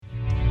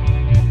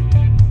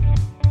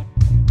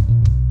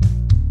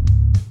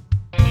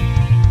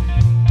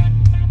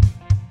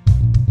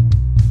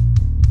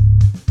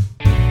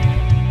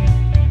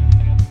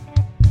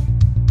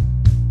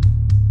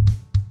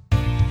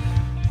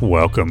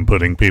Welcome,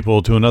 pudding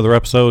people, to another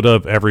episode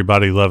of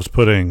Everybody Loves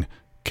Pudding,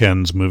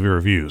 Ken's Movie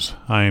Reviews.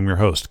 I am your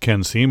host,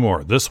 Ken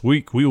Seymour. This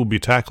week, we will be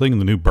tackling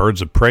the new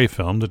Birds of Prey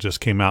film that just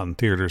came out in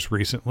theaters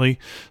recently,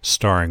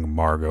 starring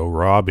Margot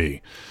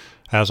Robbie.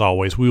 As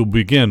always, we will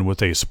begin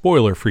with a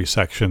spoiler-free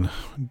section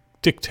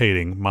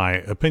dictating my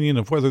opinion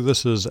of whether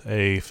this is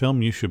a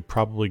film you should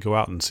probably go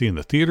out and see in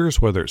the theaters,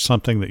 whether it's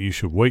something that you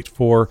should wait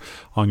for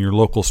on your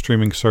local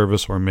streaming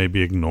service, or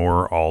maybe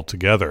ignore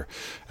altogether.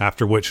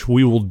 After which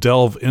we will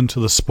delve into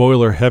the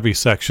spoiler-heavy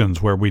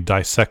sections where we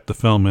dissect the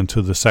film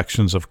into the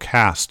sections of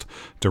cast,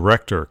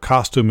 director,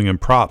 costuming and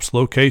props,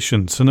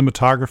 location,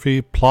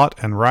 cinematography, plot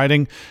and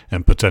writing,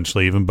 and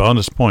potentially even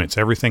bonus points,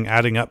 everything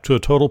adding up to a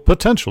total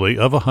potentially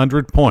of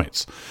 100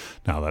 points.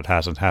 Now, that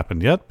hasn't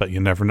happened yet, but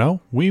you never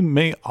know. We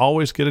may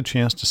always get a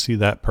chance to see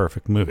that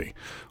perfect movie.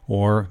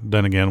 Or,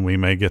 then again, we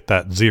may get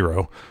that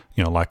 0,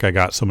 like I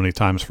got so many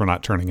times for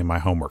not turning in my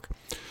homework.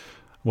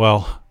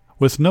 Well,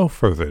 with no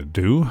further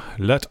ado,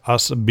 let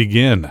us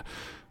begin.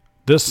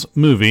 This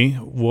movie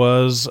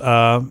was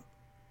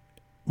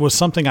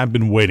something I've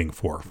been waiting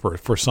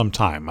for some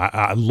time.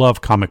 I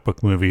love comic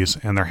book movies,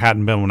 and there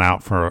hadn't been one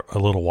out for a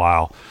little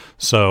while.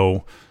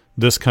 So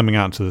this coming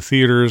out into the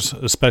theaters,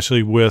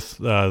 especially with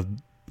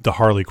the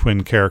Harley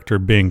Quinn character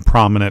being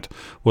prominent,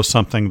 was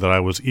something that I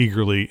was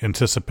eagerly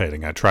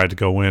anticipating. I tried to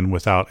go in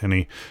without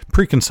any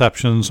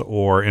preconceptions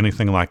or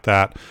anything like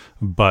that,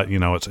 but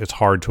it's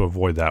hard to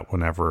avoid that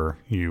whenever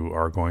you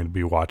are going to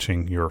be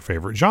watching your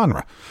favorite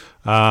genre.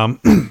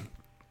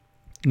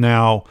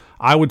 Now,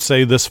 I would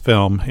say this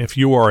film, if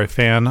you are a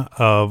fan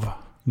of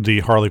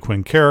the Harley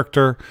Quinn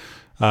character,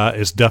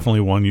 is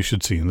definitely one you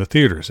should see in the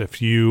theaters.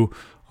 If you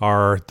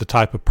are the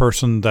type of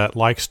person that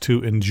likes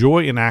to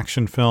enjoy an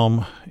action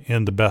film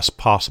in the best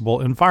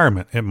possible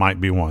environment, it might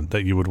be one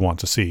that you would want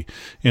to see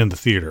in the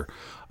theater.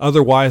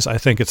 Otherwise, I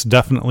think it's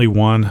definitely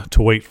one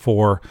to wait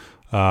for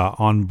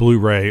on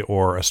Blu-ray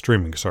or a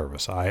streaming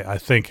service. I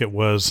think it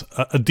was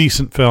a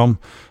decent film,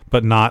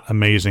 but not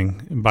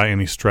amazing by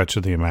any stretch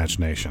of the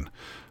imagination.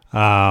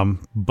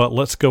 But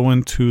let's go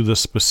into the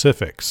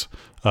specifics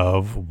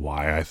of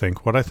why I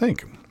think what I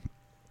think.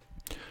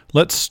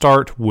 Let's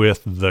start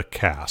with the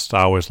cast.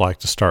 I always like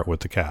to start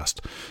with the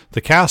cast. The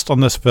cast on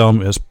this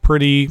film is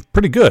pretty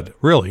good,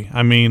 really.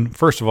 I mean,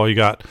 first of all, you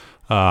got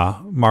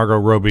Margot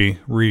Robbie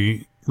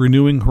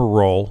renewing her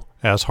role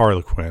as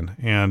Harley Quinn,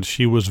 and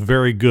she was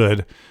very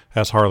good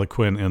as Harley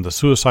Quinn in the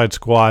Suicide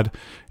Squad,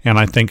 and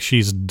I think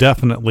she's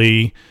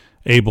definitely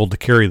able to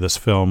carry this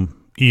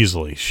film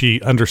easily. She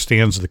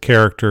understands the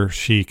character.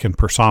 She can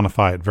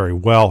personify it very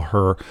well.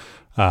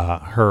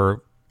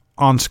 Her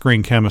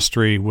on-screen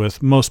chemistry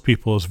with most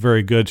people is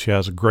very good. She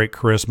has a great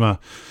charisma,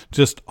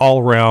 just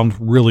all-around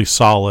really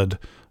solid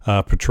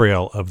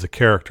portrayal of the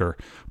character.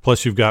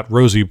 Plus, you've got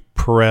Rosie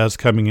Perez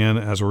coming in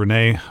as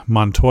Renee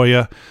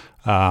Montoya.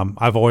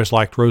 I've always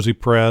liked Rosie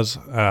Perez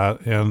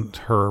and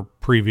her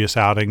previous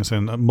outings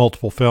in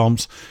multiple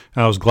films,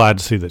 and I was glad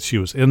to see that she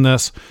was in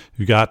this.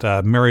 You've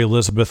got Mary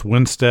Elizabeth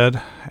Winstead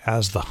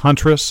as the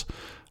Huntress.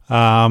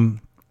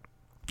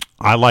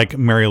 I like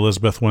Mary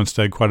Elizabeth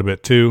Winstead quite a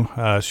bit too.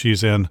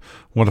 She's in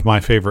one of my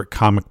favorite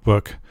comic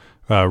book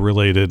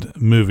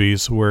related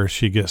movies where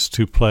she gets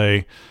to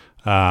play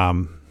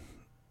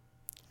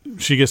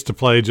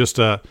just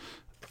a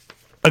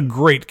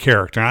great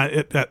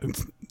character.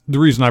 The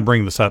reason I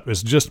bring this up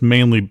is just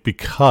mainly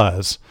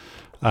because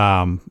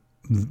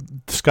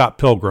Scott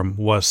Pilgrim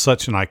was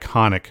such an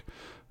iconic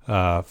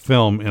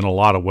film in a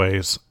lot of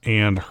ways,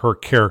 and her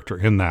character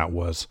in that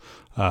was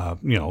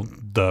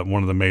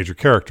one of the major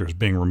characters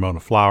being Ramona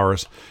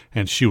Flowers,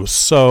 and she was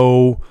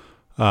so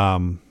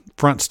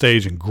front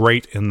stage and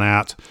great in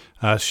that.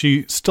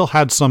 She still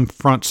had some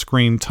front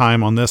screen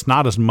time on this,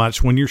 not as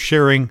much. When you're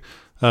sharing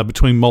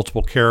between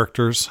multiple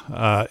characters,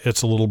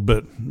 it's a little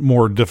bit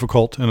more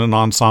difficult in an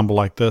ensemble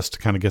like this to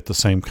kind of get the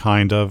same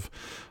kind of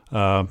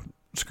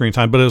screen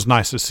time, but it was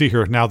nice to see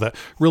her. Now, the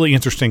really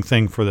interesting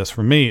thing for this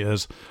for me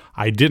is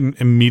I didn't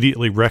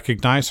immediately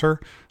recognize her.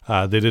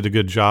 They did a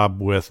good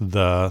job with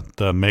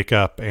the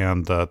makeup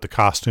and the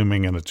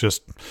costuming, and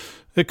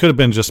it could have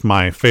been just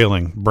my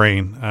failing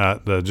brain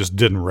that just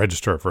didn't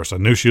register at first. I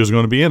knew she was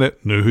going to be in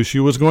it, knew who she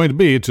was going to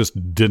be, it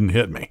just didn't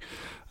hit me.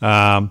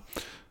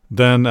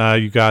 Then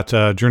you got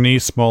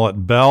Jurnee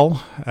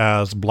Smollett-Bell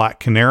as Black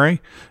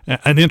Canary,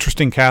 an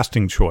interesting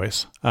casting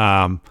choice.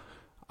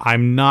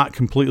 I'm not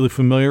completely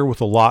familiar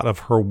with a lot of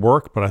her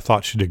work, but I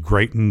thought she did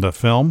great in the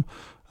film.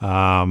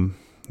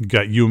 You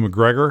got Ewan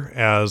McGregor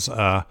as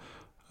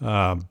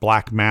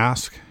Black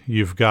Mask.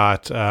 You've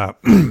got,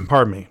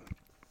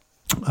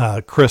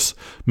 Chris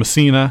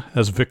Messina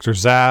as Victor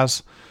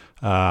Zsasz.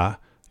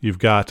 You've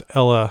got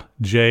Ella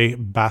J.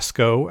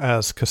 Basco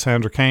as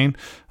Cassandra Cain.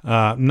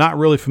 Not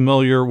really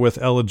familiar with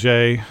Ella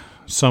J.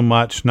 so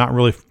much. Not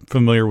really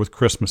familiar with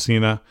Chris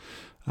Messina.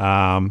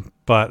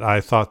 But I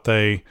thought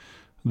they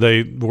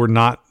were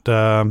not...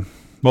 well,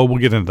 we'll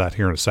get into that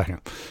here in a second.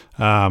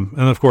 And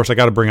of course, I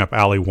got to bring up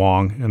Ali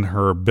Wong and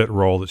her bit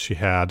role that she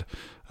had.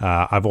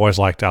 I've always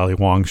liked Ali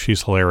Wong.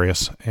 She's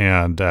hilarious.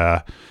 And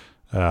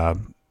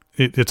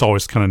it's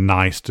always kind of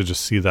nice to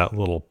just see that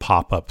little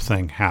pop-up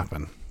thing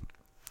happen.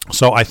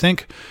 So I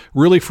think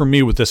really for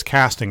me with this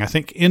casting, I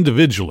think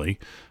individually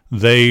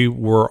they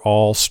were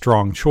all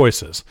strong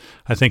choices.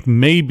 I think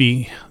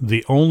maybe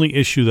the only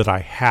issue that I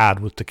had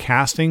with the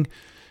casting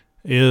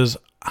is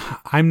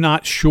I'm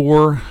not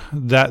sure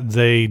that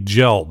they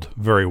gelled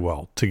very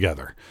well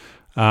together.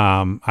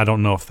 I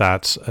don't know if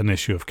that's an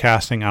issue of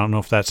casting. I don't know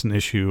if that's an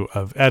issue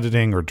of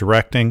editing or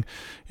directing.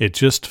 It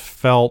just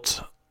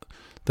felt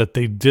that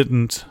they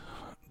didn't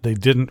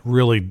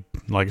really,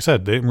 like I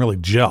said, they didn't really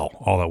gel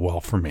all that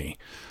well for me.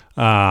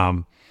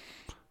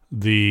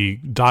 The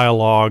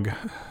dialogue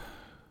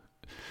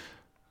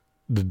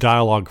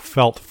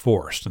felt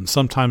forced, and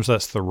sometimes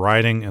that's the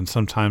writing and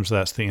sometimes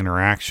that's the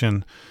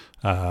interaction.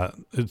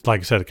 Like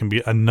I said, it can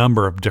be a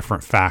number of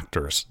different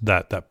factors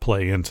that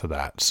play into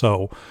that.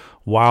 So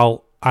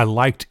while I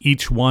liked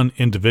each one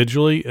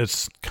individually,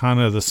 it's kind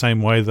of the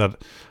same way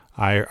that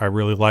I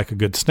really like a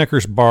good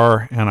Snickers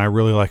bar and I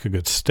really like a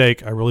good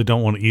steak. I really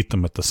don't want to eat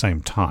them at the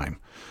same time.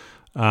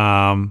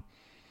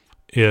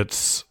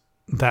 It's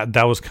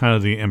that was kind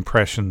of the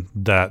impression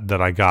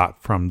that I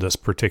got from this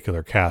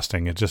particular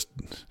casting.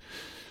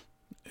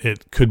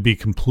 It could be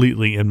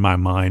completely in my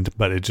mind,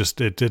 but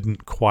they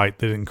didn't quite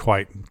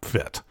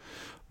fit.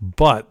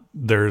 But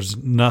there's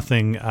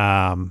nothing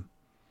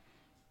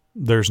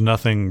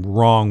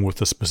wrong with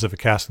the specific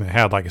casting they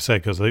had, like I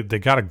said, because they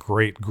got a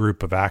great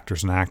group of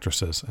actors and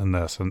actresses in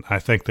this, and I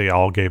think they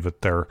all gave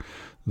it their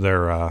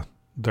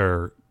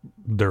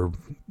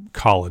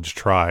college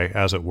try,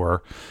 as it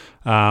were.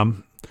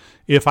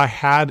 If I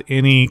had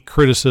any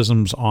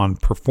criticisms on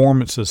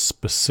performances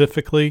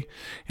specifically,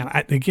 and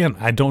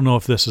I don't know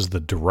if this is the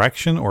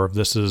direction or if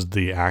this is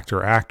the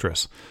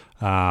actor-actress,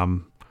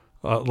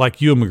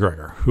 like Ewan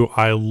McGregor, who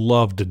I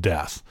love to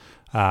death.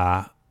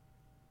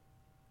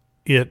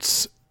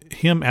 It's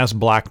him as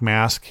Black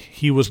Mask.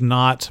 He was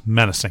not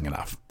menacing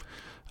enough,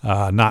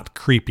 not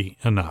creepy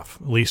enough,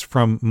 at least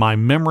from my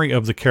memory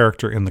of the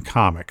character in the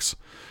comics,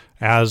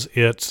 as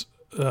it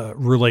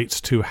relates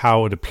to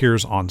how it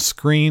appears on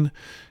screen.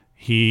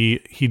 He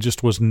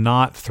just was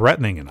not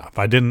threatening enough.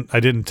 I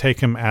didn't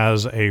take him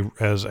as a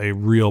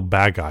real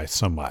bad guy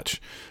so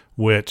much,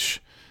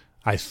 which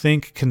I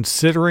think,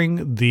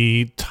 considering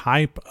the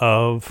type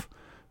of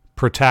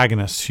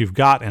protagonists you've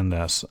got in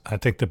this, I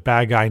think the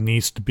bad guy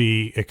needs to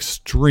be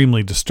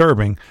extremely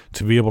disturbing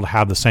to be able to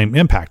have the same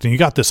impact. And you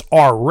got this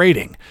R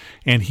rating,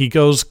 and he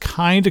goes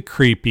kind of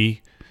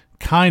creepy,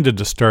 kind of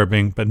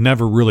disturbing, but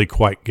never really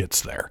quite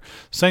gets there.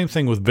 Same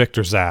thing with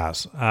Victor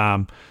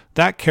Zsasz.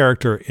 That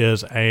character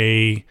is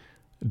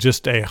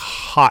just a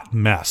hot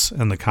mess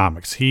in the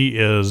comics. He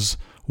is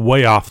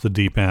way off the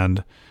deep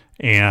end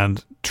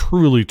and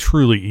truly,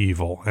 truly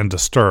evil and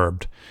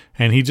disturbed.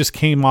 And he just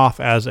came off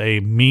as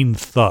a mean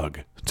thug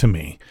to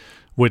me,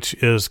 which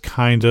is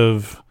kind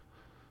of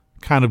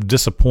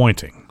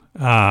disappointing.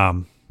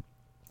 And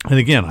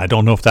again, I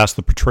don't know if that's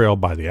the portrayal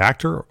by the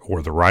actor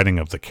or the writing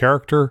of the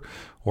character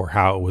or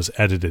how it was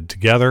edited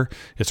together.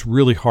 It's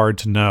really hard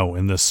to know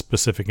in this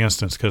specific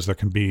instance because there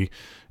can be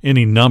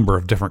any number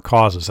of different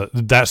causes.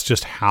 That's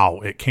just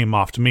how it came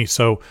off to me.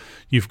 So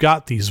you've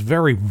got these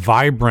very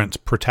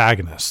vibrant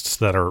protagonists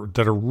that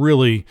are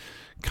really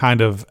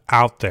kind of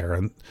out there,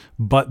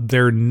 but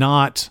they're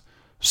not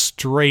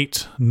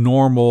straight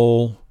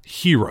normal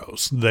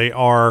heroes. They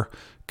are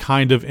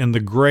kind of in the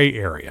gray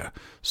area.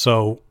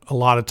 So a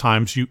lot of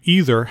times you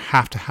either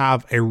have to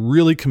have a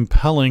really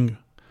compelling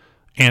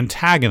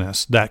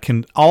antagonist that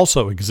can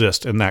also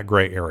exist in that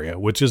gray area,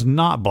 which is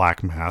not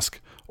Black Mask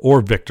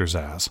or Victor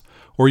Zsasz,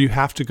 or you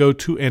have to go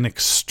to an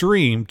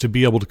extreme to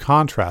be able to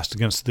contrast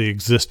against the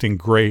existing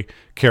gray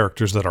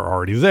characters that are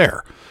already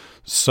there.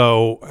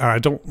 So I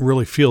don't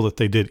really feel that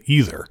they did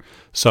either.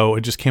 So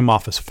it just came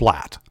off as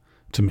flat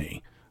to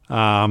me.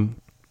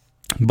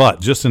 But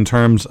just in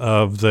terms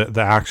of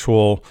the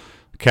actual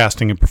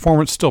casting and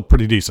performance, still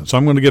pretty decent. So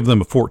I'm going to give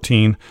them a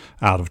 14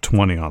 out of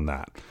 20 on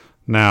that.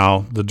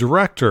 Now, the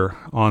director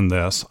on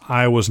this,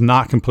 I was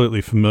not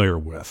completely familiar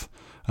with.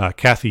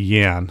 Cathy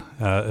Yan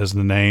is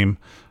the name.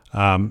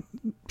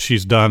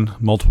 She's done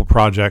multiple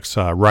projects,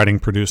 writing,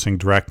 producing,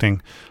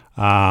 directing.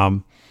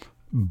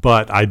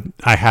 But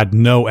I had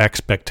no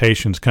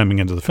expectations coming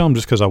into the film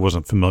just because I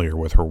wasn't familiar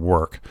with her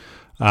work.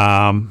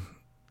 As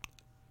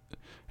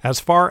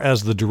far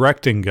as the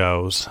directing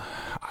goes,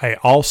 I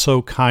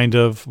also kind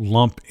of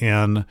lump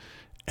in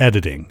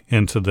editing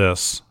into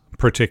this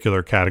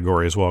particular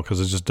category as well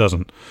because it just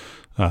doesn't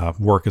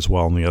work as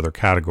well in the other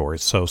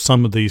categories. So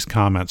some of these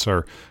comments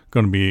are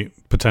going to be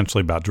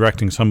potentially about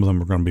directing. Some of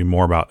them are going to be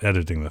more about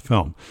editing the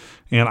film.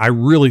 And I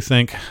really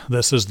think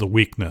this is the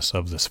weakness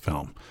of this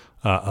film.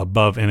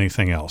 Above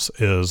anything else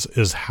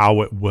is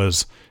how it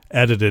was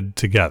edited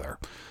together.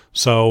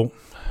 So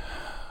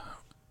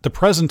the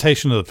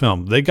presentation of the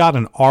film, they got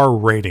an R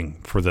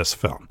rating for this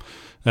film.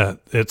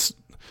 It's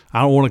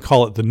I don't want to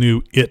call it the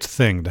new it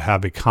thing to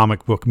have a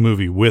comic book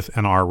movie with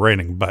an R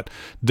rating, but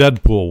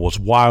Deadpool was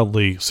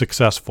wildly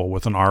successful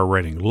with an R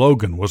rating.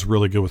 Logan was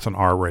really good with an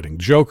R rating.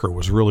 Joker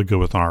was really good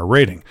with an R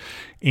rating.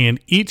 And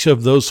each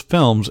of those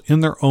films,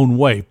 in their own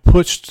way,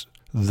 pushed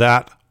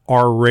that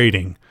R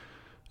rating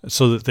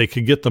so that they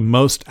could get the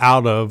most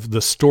out of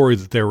the story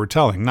that they were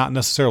telling, not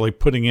necessarily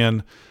putting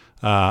in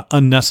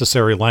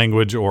unnecessary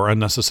language or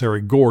unnecessary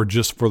gore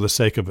just for the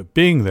sake of it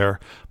being there,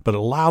 but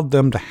allowed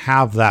them to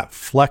have that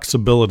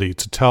flexibility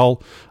to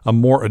tell a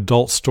more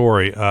adult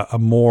story, a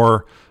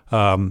more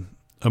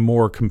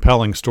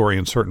compelling story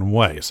in certain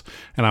ways.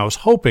 And I was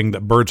hoping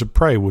that Birds of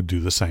Prey would do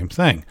the same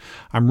thing.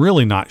 I'm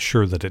really not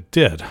sure that it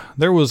did.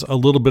 There was a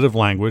little bit of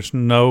language,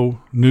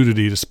 no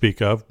nudity to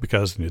speak of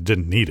because it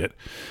didn't need it.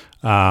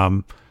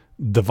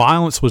 The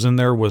violence was in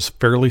there, was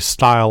fairly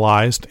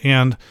stylized,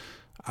 and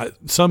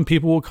some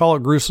people will call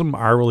it gruesome.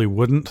 I really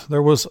wouldn't.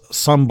 There was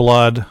some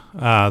blood.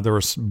 There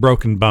was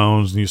broken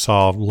bones, and you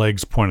saw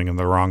legs pointing in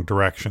the wrong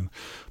direction.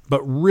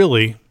 But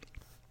really,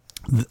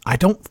 I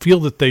don't feel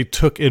that they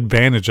took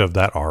advantage of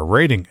that R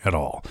rating at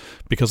all.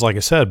 Because like I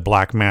said,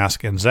 Black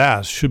Mask and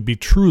Zsasz should be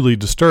truly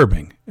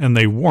disturbing, and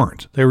they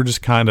weren't. They were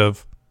just kind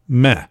of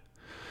meh.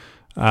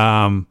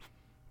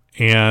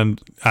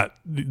 And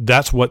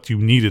that's what you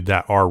needed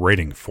that R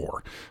rating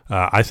for.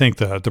 I think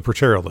the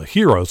portrayal of the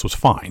heroes was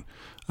fine.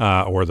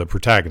 Or the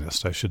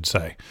protagonist, I should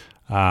say,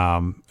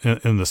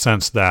 in the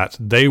sense that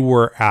they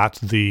were at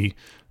the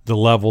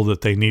level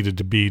that they needed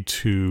to be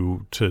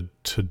to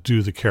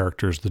do the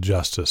characters the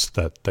justice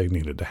that they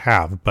needed to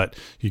have. But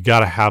you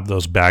got to have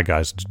those bad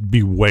guys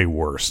be way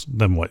worse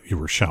than what you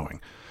were showing.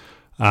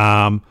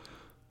 The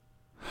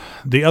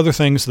other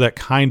things that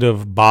kind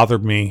of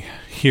bothered me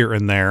here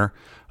and there,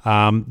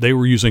 they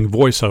were using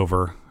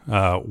voiceover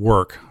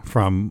work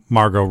from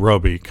Margot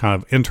Robbie,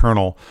 kind of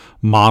internal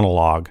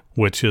monologue,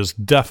 which is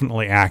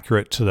definitely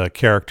accurate to the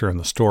character and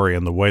the story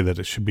and the way that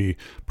it should be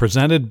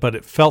presented, but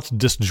it felt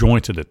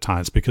disjointed at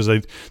times because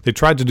they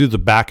tried to do the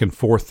back and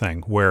forth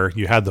thing where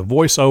you had the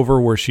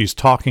voiceover where she's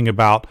talking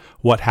about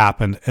what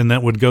happened and then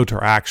it would go to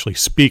her actually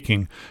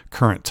speaking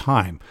current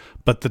time.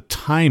 But the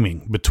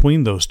timing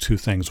between those two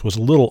things was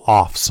a little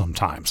off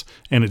sometimes,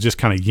 and it just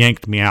kind of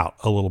yanked me out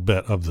a little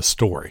bit of the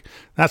story.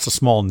 That's a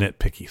small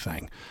nitpicky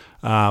thing.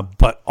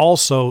 But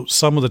also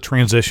some of the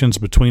transitions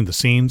between the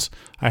scenes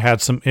I had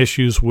some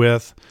issues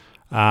with.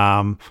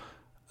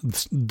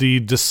 The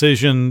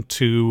decision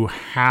to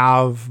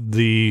have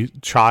the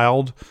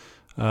child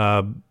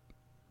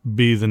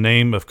be the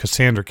name of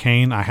Cassandra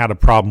Cain, I had a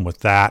problem with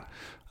that.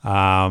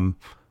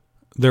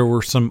 There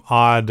were some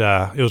odd,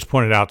 it was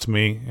pointed out to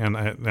me, and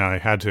I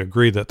had to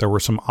agree that there were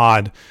some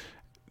odd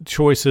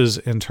choices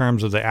in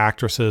terms of the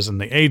actresses and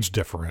the age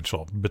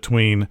differential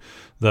between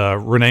the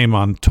Renee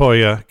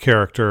Montoya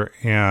character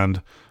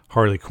and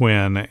Harley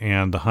Quinn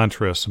and the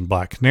Huntress and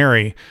Black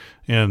Canary.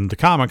 In the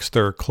comics,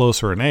 they're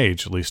closer in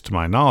age, at least to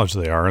my knowledge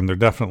they are, and they're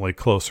definitely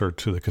closer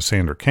to the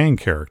Cassandra Cain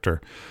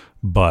character.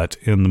 But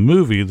in the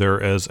movie,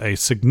 there is a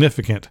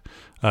significant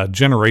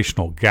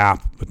generational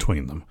gap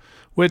between them,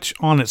 which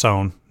on its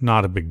own,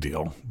 not a big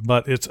deal.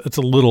 But it's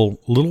a little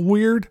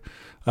weird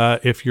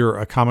if you're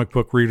a comic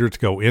book reader to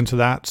go into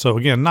that. So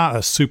again, not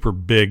a super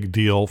big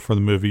deal for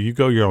the movie. You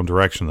go your own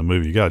direction in the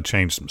movie. You got to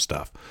change some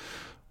stuff.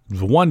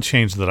 The one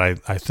change that I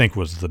think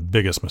was the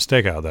biggest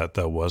mistake out of that,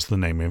 though, was the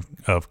name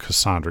of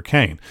Cassandra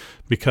Cain,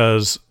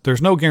 because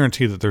there's no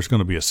guarantee that there's going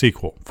to be a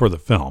sequel for the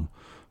film,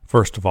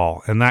 first of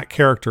all. And that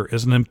character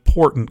is an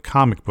important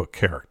comic book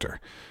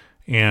character.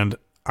 And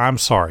I'm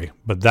sorry,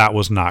 but that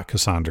was not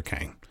Cassandra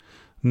Cain.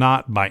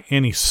 Not by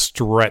any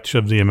stretch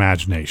of the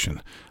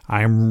imagination.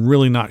 I am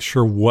really not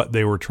sure what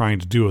they were trying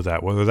to do with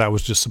that, whether that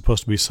was just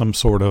supposed to be some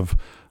sort of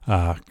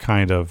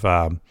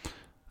nod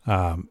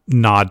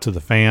to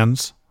the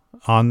fans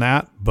on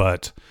that.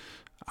 But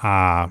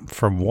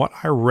from what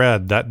I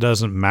read, that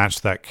doesn't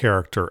match that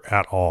character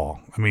at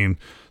all. I mean,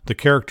 the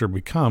character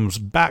becomes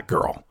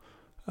Batgirl.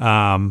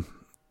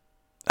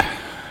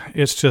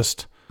 It's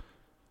just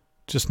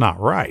not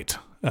right.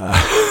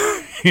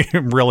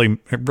 It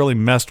really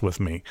messed with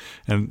me,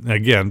 and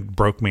again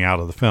broke me out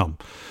of the film.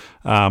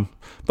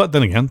 But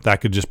then again,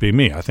 that could just be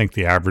me. I think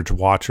the average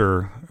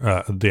watcher,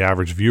 the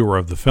average viewer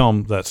of the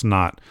film that's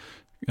not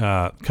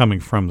coming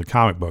from the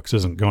comic books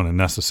isn't going to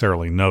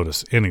necessarily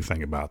notice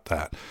anything about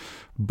that.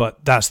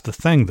 But that's the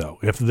thing, though.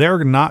 If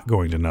they're not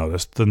going to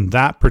notice, then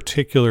that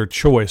particular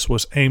choice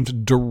was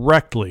aimed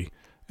directly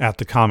at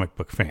the comic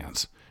book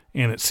fans.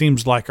 And it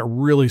seems like a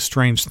really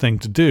strange thing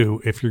to do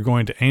if you're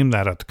going to aim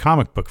that at the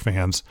comic book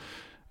fans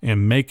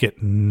and make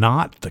it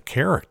not the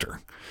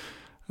character.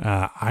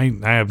 I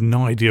have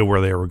no idea where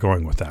they were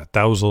going with that.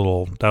 That was a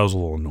little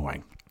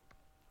annoying.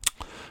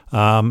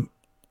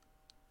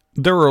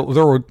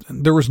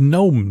 There was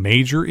no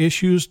major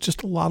issues,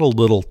 just a lot of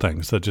little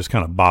things that just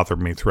kind of bothered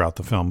me throughout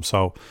the film.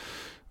 So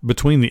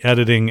between the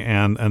editing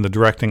and the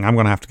directing, I'm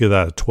going to have to give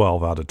that a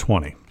 12 out of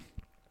 20.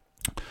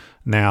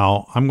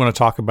 Now I'm going to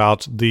talk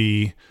about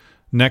the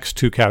next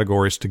two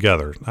categories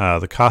together,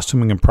 the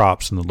costuming and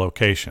props and the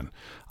location.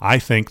 I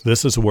think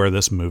this is where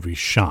this movie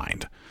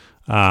shined.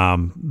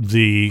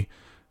 The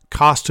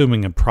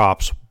costuming and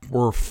props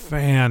were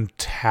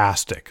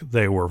fantastic.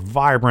 They were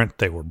vibrant,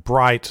 they were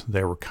bright,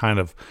 they were kind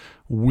of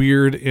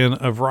weird in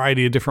a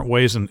variety of different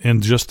ways and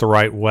in just the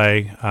right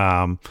way.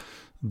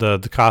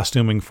 The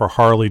costuming for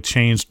Harley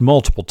changed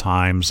multiple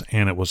times,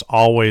 and it was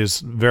always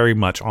very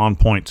much on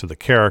point to the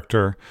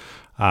character.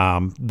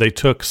 They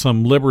took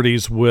some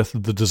liberties with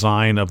the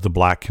design of the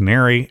Black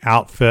Canary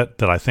outfit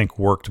that I think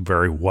worked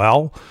very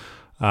well.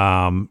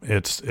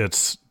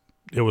 It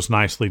was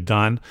nicely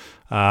done.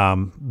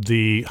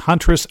 The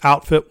Huntress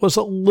outfit was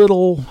a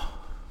little,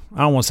 I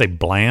don't want to say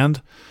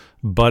bland,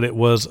 but it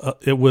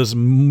was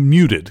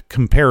muted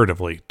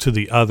comparatively to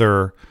the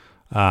other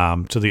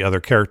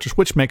characters,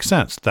 which makes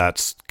sense.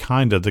 That's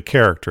kind of the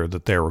character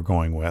that they were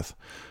going with,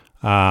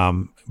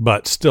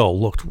 but still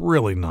looked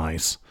really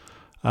nice.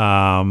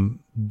 The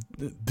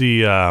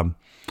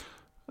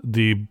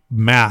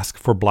mask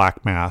for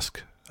Black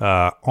Mask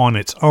on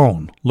its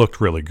own looked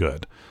really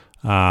good.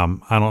 I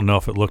don't know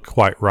if it looked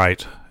quite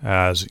right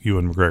as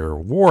Ewan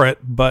McGregor wore it,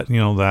 but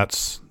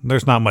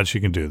there's not much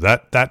you can do.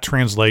 That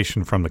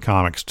translation from the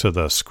comics to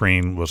the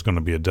screen was going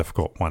to be a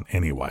difficult one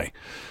anyway.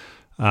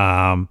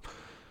 But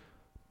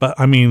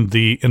I mean,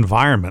 the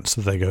environments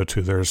that they go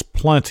to, there's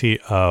plenty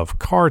of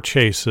car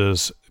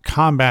chases,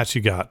 combats.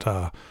 You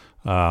got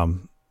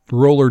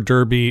roller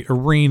derby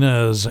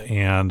arenas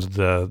and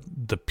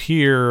the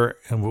pier,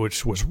 and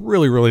which was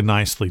really, really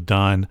nicely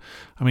done.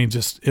 I mean,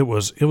 it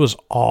was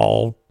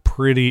all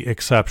pretty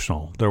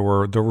exceptional. There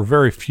were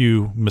very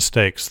few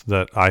mistakes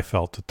that I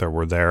felt that there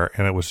were there,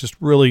 and it was just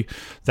really,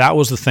 that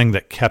was the thing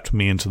that kept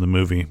me into the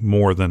movie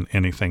more than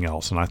anything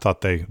else. And I thought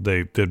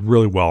they did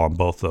really well on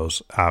both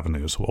those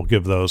avenues. We'll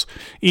give those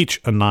each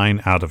a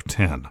 9 out of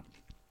 10.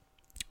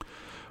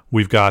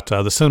 We've got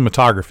the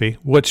cinematography,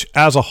 which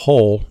as a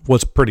whole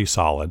was pretty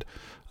solid.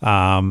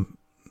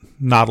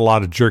 Not a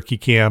lot of jerky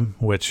cam,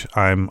 which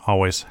I'm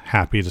always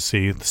happy to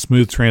see. The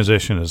smooth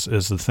transition is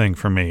the thing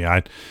for me.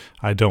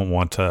 I don't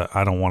want to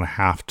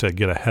have to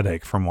get a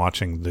headache from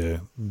watching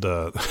the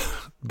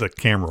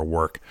camera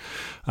work.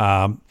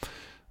 I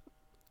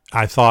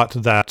thought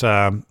that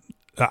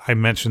I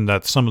mentioned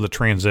that some of the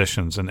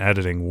transitions and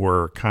editing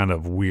were kind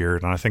of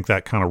weird, and I think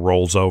that kind of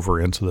rolls over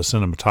into the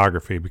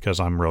cinematography because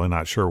I'm really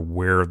not sure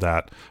where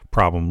that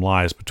problem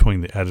lies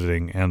between the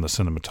editing and the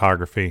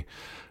cinematography.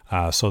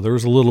 So there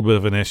was a little bit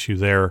of an issue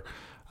there.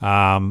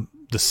 The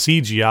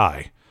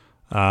CGI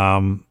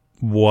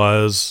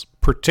was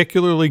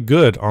particularly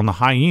good on the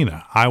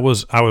hyena. I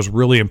was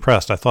really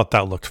impressed. I thought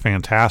that looked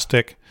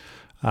fantastic.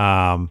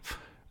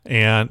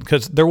 And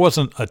because there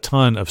wasn't a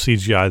ton of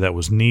CGI that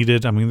was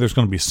needed. I mean, there's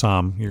going to be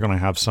some. You're going to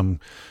have some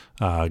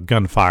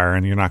gunfire,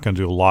 and you're not going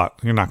to do a lot.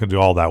 You're not going to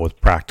do all that with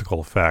practical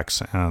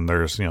effects. And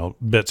there's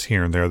bits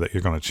here and there that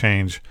you're going to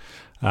change.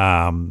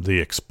 The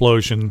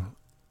explosion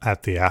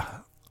at the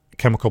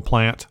chemical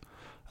plant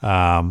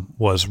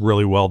was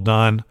really well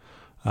done.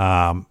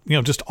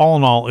 Just all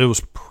in all, it was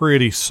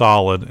pretty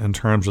solid in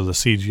terms of the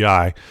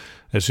CGI.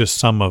 It's just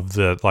some of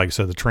the, like I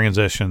said, the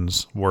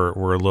transitions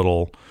were a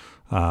little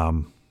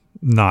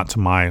not to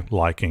my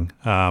liking.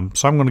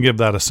 So I'm going to give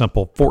that a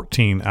simple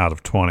 14 out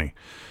of 20.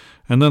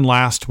 And then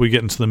last, we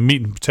get into the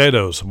meat and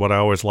potatoes, what I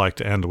always like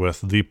to end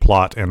with, the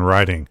plot and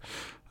writing.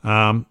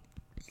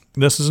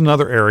 This is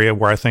another area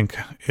where I think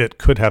it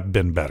could have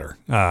been better.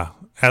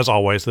 As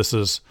always, this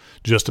is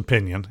just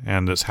opinion,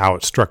 and it's how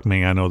it struck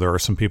me. I know there are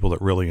some people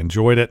that really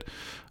enjoyed it,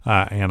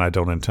 and I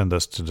don't intend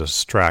this to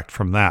distract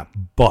from that.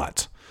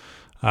 But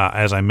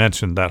as I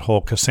mentioned, that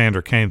whole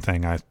Cassandra Cain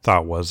thing I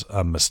thought was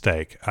a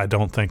mistake. I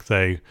don't think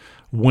they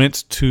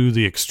went to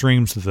the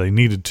extremes that they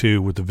needed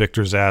to with the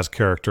Victor Zsasz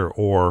character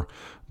or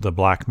the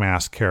Black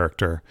Mask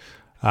character.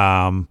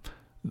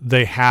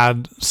 They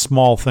had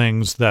small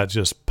things that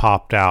just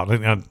popped out.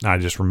 And I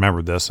just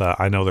remembered this.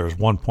 I know there was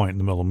one point in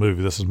the middle of the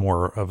movie, this is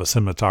more of a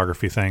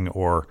cinematography thing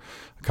or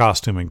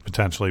costuming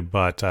potentially,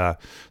 but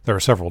there are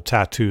several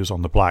tattoos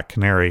on the Black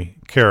Canary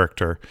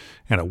character.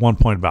 And at one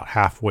point about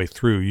halfway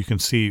through, you can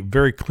see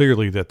very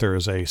clearly that there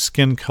is a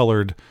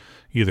skin-colored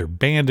either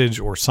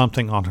bandage or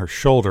something on her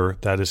shoulder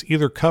that is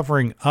either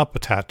covering up a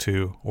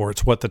tattoo or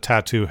it's what the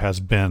tattoo has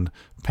been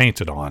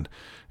painted on.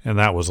 And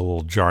that was a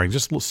little jarring,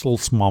 just little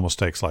small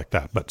mistakes like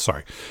that. But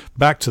sorry,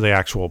 back to the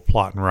actual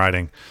plot and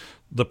writing.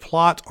 The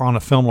plot on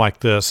a film like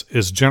this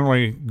is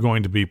generally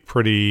going to be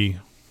pretty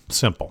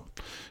simple,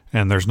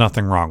 and there's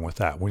nothing wrong with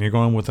that. When you're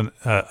going with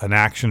an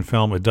action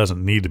film, it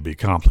doesn't need to be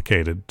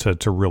complicated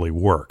to really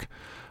work.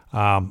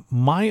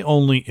 My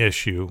only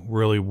issue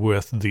really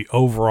with the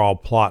overall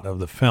plot of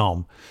the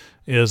film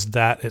is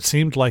that it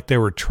seemed like they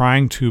were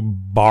trying to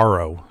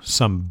borrow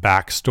some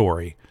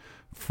backstory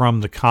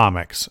from the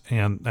comics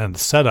and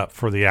set up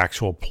for the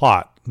actual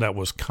plot that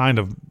was kind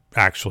of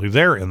actually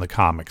there in the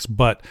comics,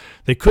 but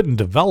they couldn't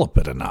develop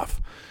it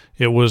enough.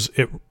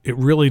 it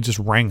really just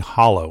rang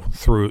hollow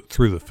through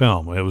the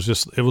film. It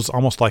was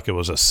almost like it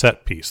was a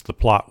set piece. The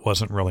plot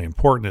wasn't really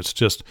important. It's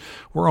just,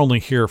 we're only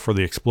here for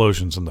the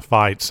explosions and the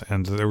fights,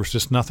 and there was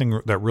just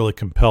nothing that really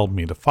compelled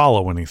me to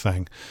follow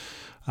anything.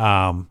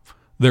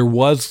 There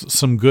was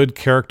some good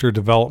character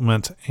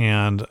development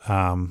and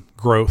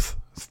growth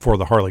for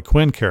the Harley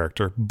Quinn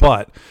character,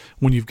 but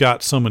when you've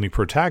got so many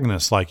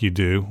protagonists like you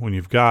do, when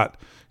you've got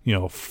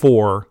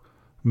 4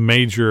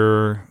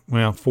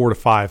 to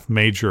 5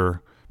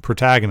 major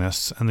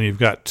protagonists, and then you've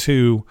got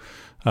 2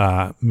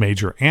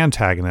 major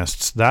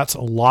antagonists, that's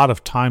a lot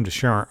of time to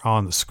share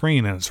on the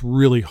screen, and it's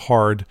really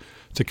hard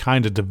to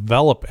kind of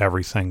develop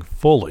everything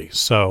fully.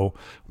 So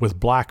with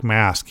Black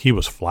Mask, he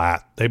was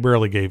flat. They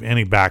barely gave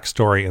any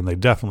backstory, and they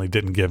definitely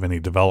didn't give any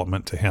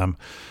development to him.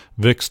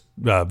 Victor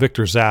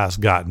Zsasz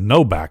got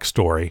no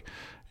backstory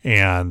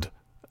and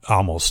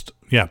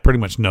pretty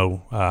much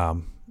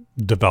no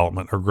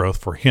development or growth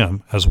for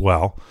him as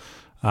well.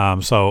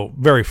 So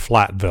very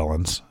flat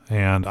villains.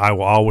 And I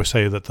will always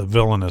say that the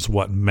villain is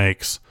what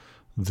makes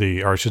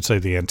the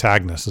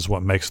antagonist is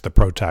what makes the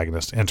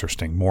protagonist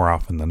interesting more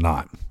often than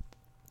not.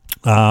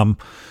 The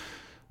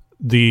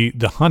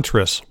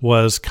Huntress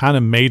was kind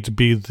of made to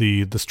be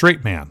the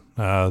straight man.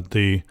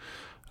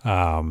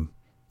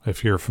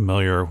 If you're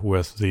familiar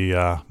with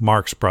the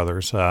Marx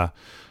brothers,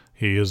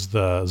 he is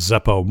the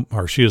Zeppo,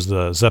 or she is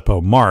the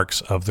Zeppo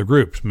Marx of the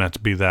group, meant to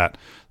be that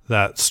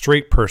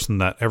straight person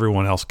that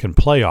everyone else can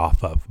play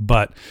off of.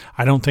 But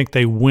I don't think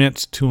they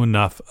went to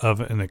enough of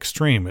an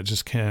extreme. It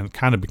just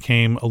kind of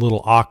became a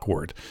little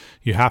awkward.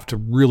 You have to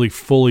really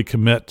fully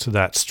commit to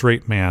that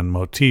straight man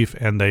motif,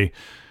 and I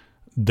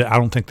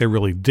don't think they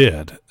really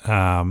did.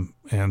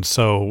 And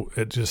so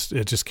it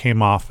just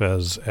came off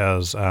as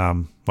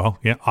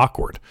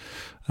awkward.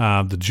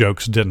 The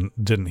jokes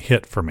didn't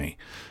hit for me.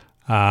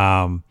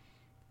 But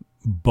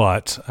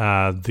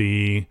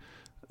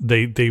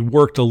they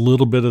worked a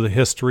little bit of the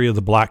history of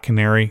the Black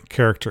Canary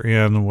character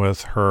in,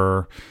 with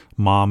her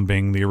mom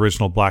being the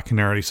original Black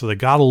Canary. So they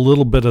got a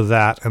little bit of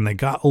that, and they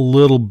got a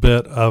little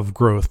bit of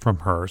growth from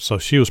her. So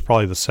she was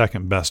probably the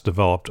second best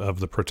developed of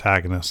the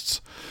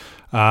protagonists.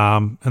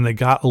 And they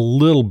got a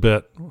little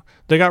bit,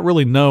 they got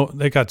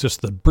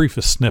just the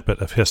briefest snippet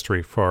of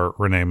history for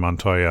Renee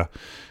Montoya,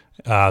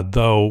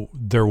 though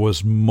there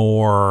was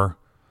more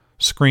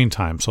screen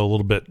time, so a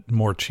little bit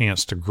more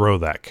chance to grow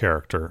that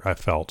character, I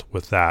felt,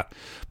 with that.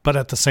 But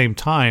at the same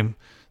time,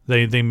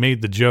 they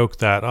made the joke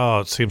that,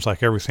 it seems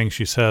like everything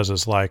she says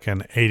is like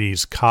an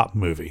 80s cop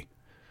movie.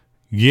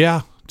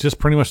 Yeah, just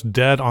pretty much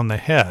dead on the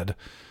head.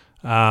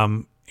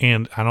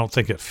 And I don't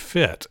think it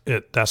fit.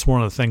 That's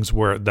one of the things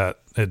where that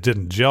it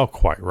didn't gel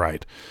quite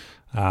right.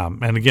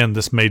 And again,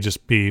 this may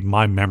just be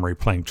my memory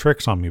playing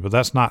tricks on me, but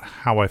that's not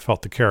how I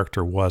felt the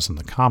character was in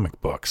the comic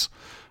books.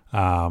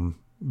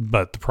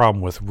 But the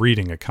problem with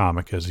reading a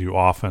comic is you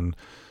often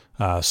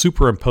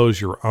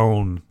superimpose your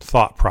own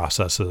thought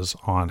processes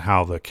on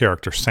how the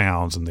character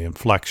sounds and the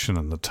inflection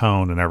and the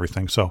tone and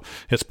everything. So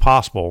it's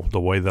possible the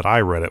way that I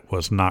read it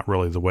was not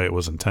really the way it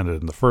was intended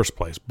in the first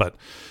place. But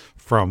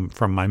from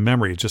my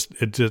memory,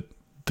 the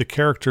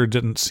character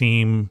didn't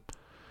seem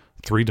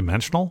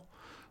three-dimensional.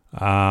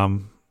 It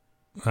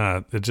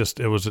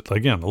was,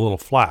 again, a little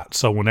flat.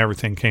 So when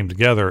everything came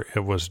together,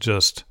 it was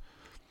just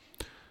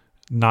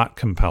not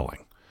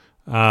compelling.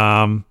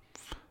 And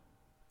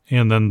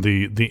then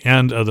the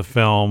end of the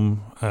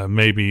film,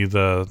 maybe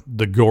the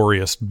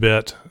goriest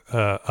bit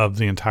of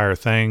the entire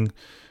thing,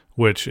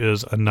 which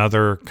is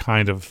another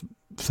kind of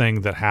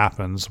thing that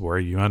happens where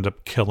you end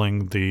up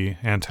killing the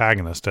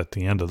antagonist at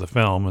the end of the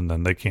film, and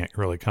then they can't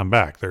really come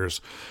back.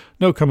 There's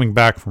no coming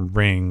back from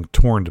being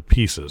torn to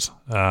pieces.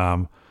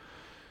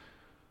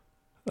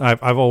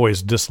 I've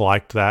always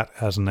disliked that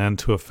as an end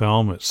to a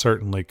film. It's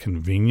certainly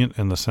convenient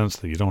in the sense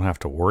that you don't have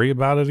to worry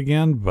about it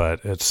again, but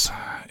it's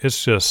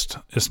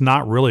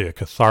not really a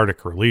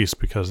cathartic release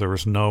because there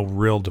was no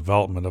real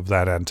development of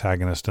that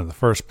antagonist in the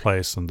first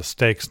place, and the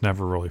stakes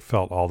never really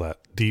felt all that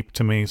deep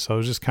to me. So it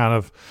was just kind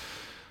of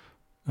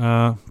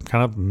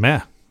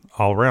meh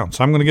all around.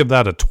 So I'm going to give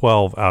that a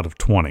 12 out of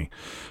 20.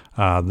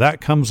 That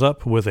comes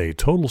up with a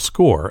total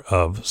score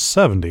of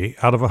 70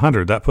 out of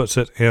 100. That puts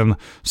it in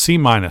C-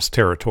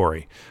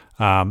 territory.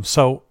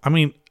 So, I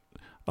mean,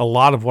 a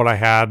lot of what I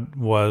had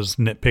was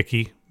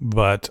nitpicky,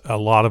 but a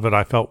lot of it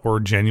I felt were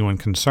genuine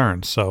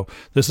concerns. So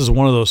this is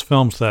one of those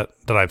films that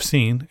I've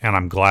seen, and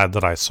I'm glad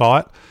that I saw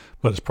it,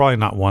 but it's probably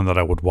not one that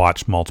I would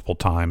watch multiple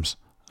times.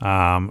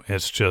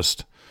 It's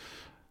just,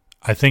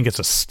 I think it's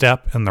a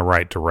step in the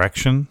right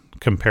direction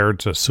compared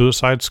to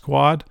Suicide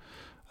Squad.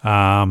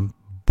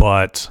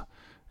 But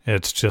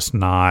it's just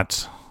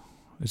not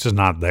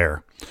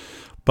there.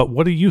 But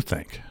what do you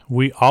think?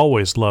 We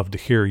always love to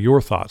hear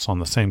your thoughts on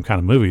the same kind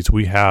of movies.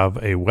 We have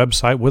a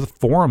website with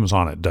forums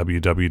on it,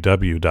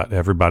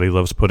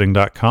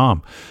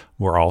 www.everybodylovespudding.com.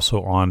 We're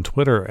also on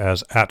Twitter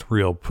as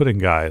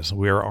 @RealPuddingGuys.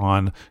 We are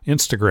on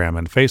Instagram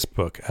and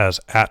Facebook as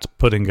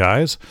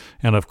 @PuddingGuys.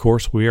 And of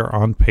course, we are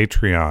on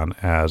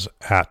Patreon as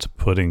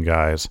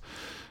 @PuddingGuys.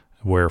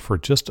 where for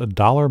just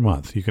 $1 a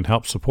month, you can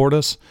help support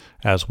us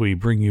as we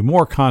bring you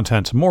more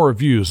content, more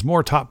reviews,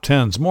 more top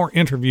 10s, more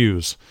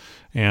interviews,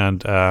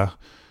 and,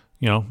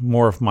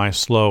 more of my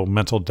slow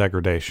mental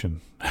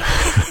degradation.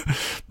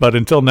 But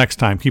until next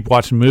time, keep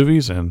watching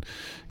movies and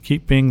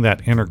keep being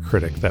that inner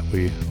critic that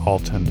we all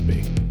tend to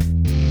be.